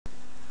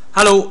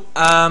Hello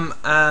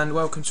and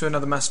welcome to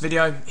another maths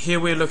video. Here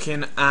we're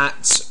looking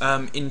at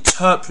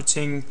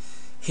interpreting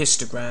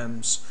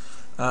histograms,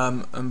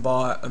 and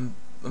by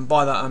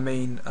that I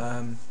mean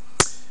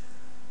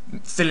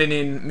filling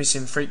in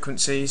missing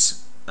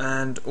frequencies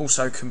and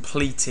also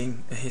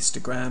completing a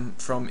histogram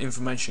from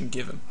information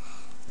given.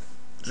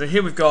 So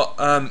here we've got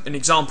an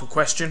example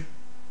question,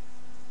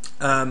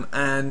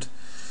 and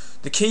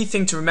the key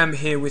thing to remember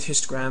here with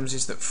histograms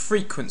is that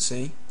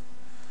frequency,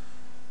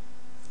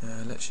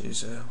 let's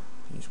use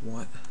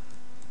white.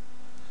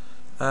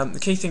 The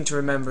key thing to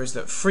remember is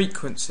that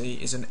frequency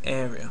is an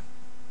area.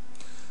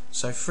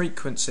 So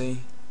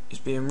frequency is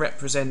being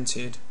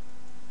represented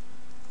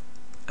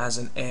as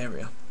an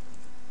area.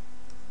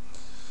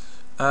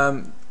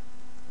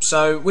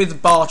 So with a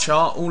bar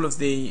chart, all of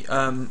the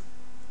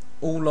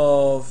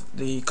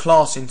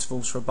class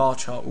intervals for a bar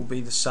chart will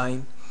be the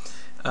same,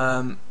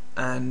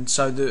 and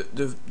so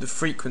the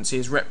frequency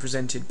is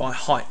represented by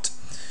height.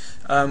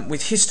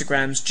 With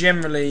histograms,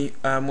 generally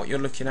what you're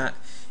looking at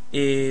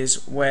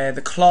is where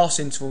the class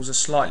intervals are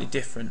slightly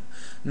different.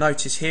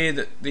 Notice here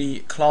that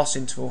the class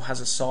interval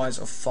has a size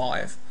of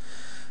 5.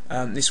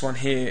 This one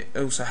here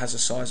also has a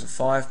size of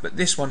 5, but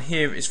this one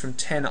here is from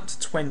 10 up to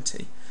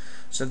 20.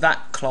 So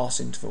that class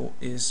interval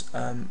is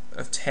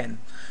of 10.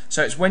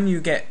 So it's when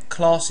you get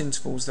class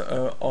intervals that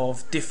are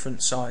of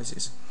different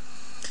sizes.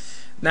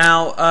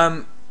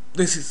 Now,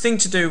 the thing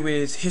to do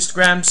with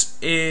histograms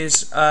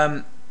is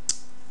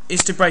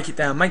to break it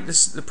down, make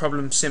the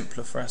problem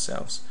simpler for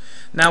ourselves.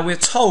 Now we're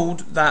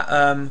told that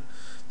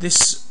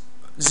this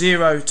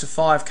 0 to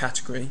 5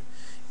 category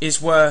is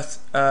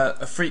worth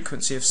a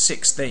frequency of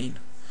 16.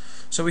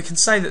 So we can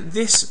say that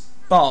this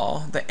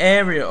bar, the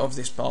area of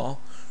this bar,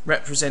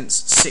 represents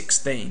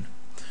 16.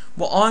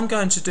 What I'm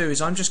going to do is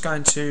I'm just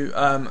going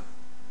to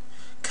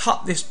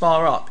cut this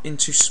bar up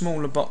into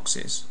smaller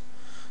boxes.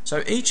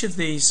 So each of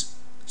these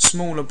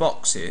smaller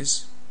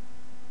boxes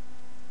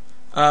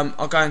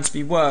are going to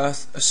be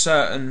worth a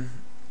certain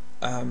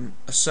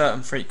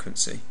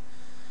frequency.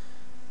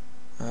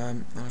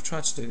 I'll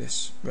try to do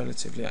this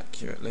relatively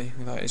accurately,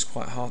 although it is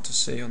quite hard to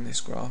see on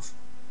this graph.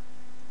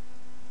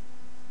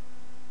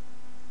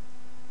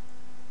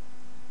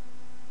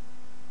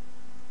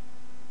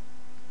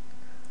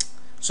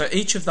 So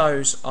each of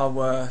those are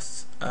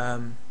worth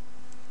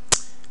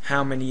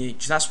how many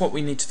each? That's what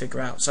we need to figure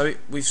out. So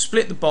we've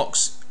split the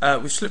box,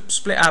 we've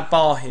split our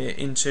bar here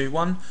into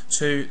 1,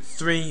 2,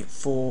 3,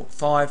 4,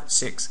 5,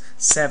 6,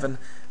 7,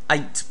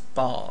 8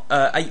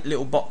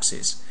 little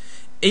boxes.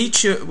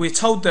 We're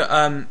told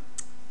that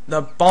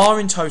the bar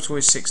in total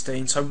is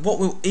 16. So what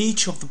will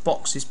each of the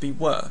boxes be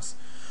worth?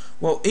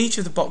 Well, each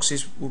of the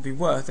boxes will be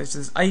worth, if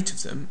there's 8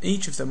 of them,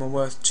 each of them are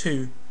worth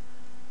 2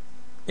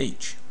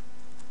 each.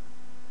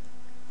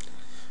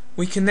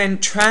 We can then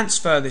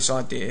transfer this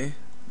idea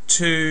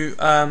to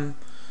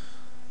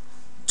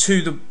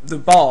the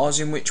bars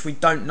in which we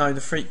don't know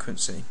the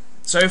frequency.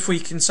 So if we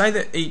can say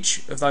that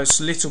each of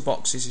those little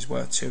boxes is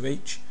worth 2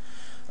 each,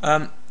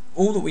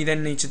 all that we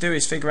then need to do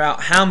is figure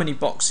out how many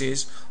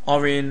boxes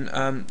are in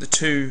the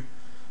two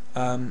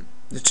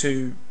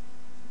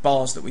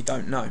bars that we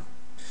don't know.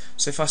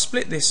 So if I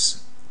split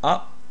this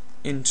up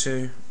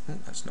into,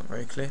 that's not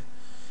very clear.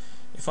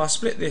 If I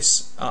split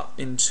this up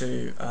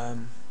into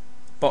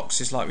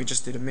boxes like we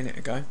just did a minute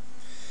ago,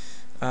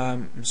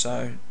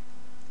 so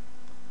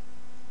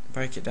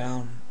break it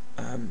down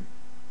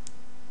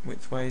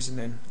widthways and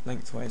then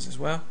lengthways as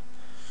well.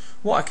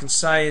 What I can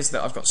say is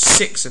that I've got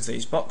 6 of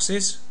these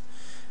boxes.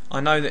 I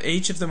know that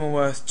each of them are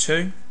worth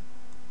 2,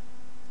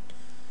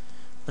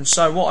 and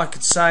so what I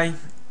could say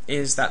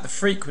is that the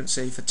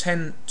frequency for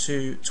 10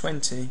 to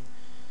 20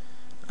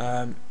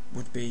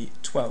 would be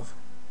 12.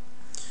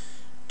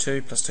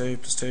 2 plus 2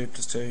 plus 2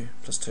 plus 2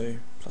 plus 2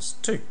 plus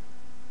 2.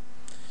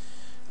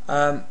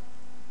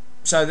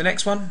 So the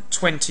next one,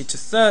 20 to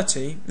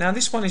 30. Now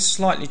this one is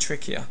slightly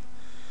trickier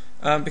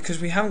because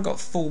we haven't got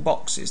full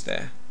boxes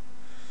there.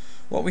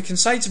 What we can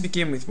say to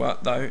begin with,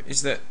 though,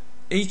 is that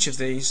each of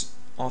these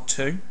are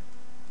 2.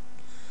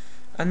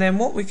 And then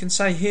what we can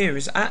say here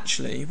is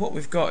actually what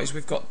we've got is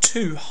we've got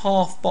 2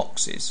 half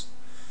boxes.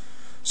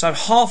 So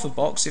half a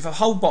box, if a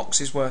whole box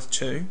is worth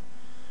 2,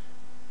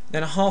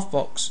 then a half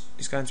box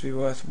is going to be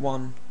worth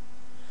 1.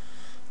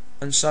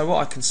 And so what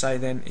I can say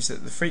then is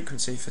that the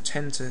frequency for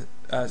 20 to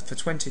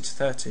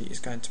 30 is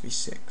going to be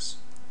 6.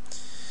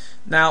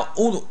 Now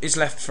all that is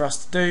left for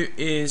us to do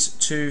is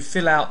to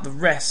fill out the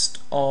rest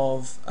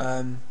of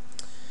the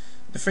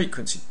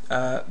frequency,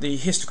 the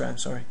histogram,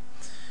 sorry.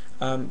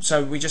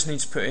 So we just need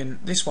to put in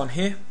this one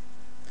here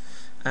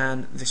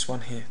and this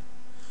one here.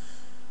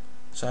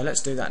 So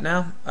let's do that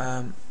now.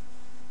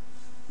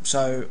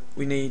 So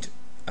we need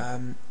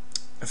a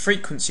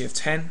frequency of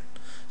 10,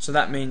 so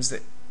that means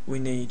that we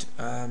need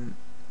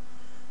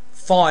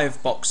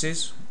 5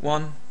 boxes.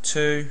 1,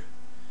 2,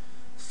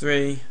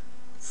 3,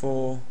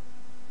 4,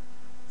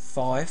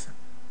 5.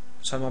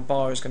 So my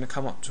bar is going to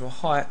come up to a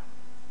height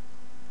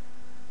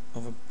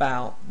of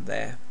about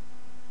there.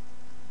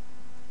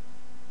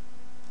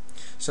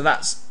 So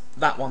that's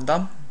that one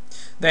done.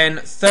 Then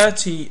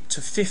 30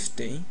 to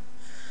 50,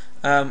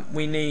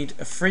 we need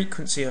a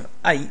frequency of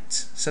 8,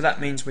 so that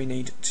means we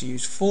need to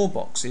use 4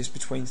 boxes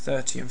between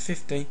 30 and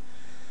 50.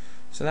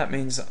 So that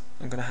means that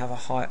I'm going to have a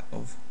height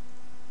of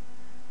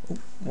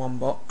 1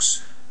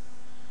 box,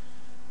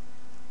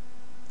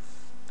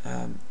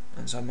 and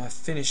so my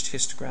finished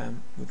histogram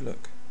would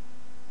look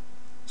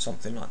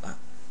something like that.